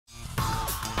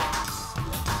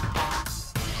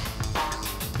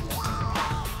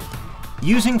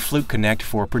Using Fluke Connect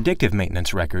for predictive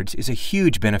maintenance records is a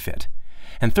huge benefit,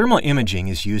 and thermal imaging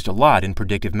is used a lot in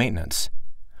predictive maintenance.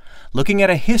 Looking at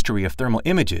a history of thermal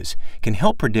images can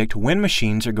help predict when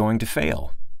machines are going to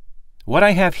fail. What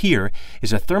I have here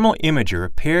is a thermal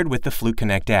imager paired with the Fluke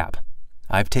Connect app.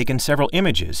 I've taken several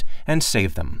images and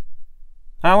saved them.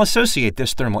 I'll associate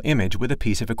this thermal image with a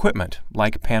piece of equipment,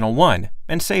 like panel 1,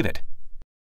 and save it.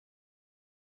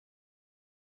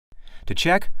 To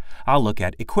check, I'll look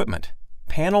at Equipment,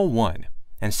 Panel 1,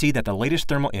 and see that the latest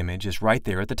thermal image is right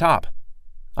there at the top.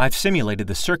 I've simulated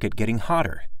the circuit getting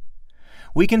hotter.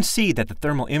 We can see that the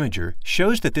thermal imager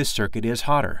shows that this circuit is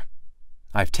hotter.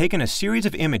 I've taken a series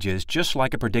of images just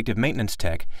like a predictive maintenance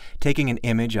tech taking an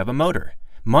image of a motor,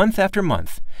 month after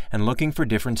month, and looking for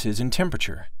differences in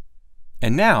temperature.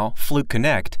 And now, Fluke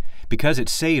Connect, because it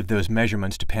saved those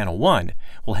measurements to Panel 1,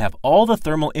 will have all the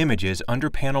thermal images under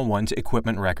Panel 1's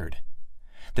equipment record.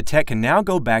 The tech can now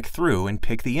go back through and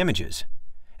pick the images.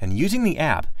 And using the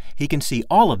app, he can see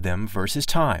all of them versus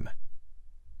time.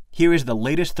 Here is the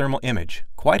latest thermal image,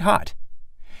 quite hot.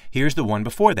 Here's the one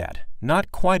before that,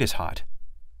 not quite as hot.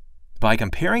 By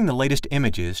comparing the latest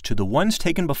images to the ones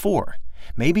taken before,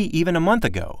 maybe even a month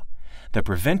ago, the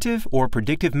preventive or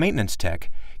predictive maintenance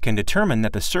tech can determine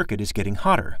that the circuit is getting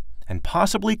hotter and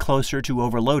possibly closer to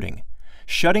overloading,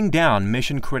 shutting down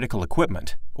mission-critical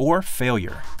equipment or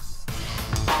failure.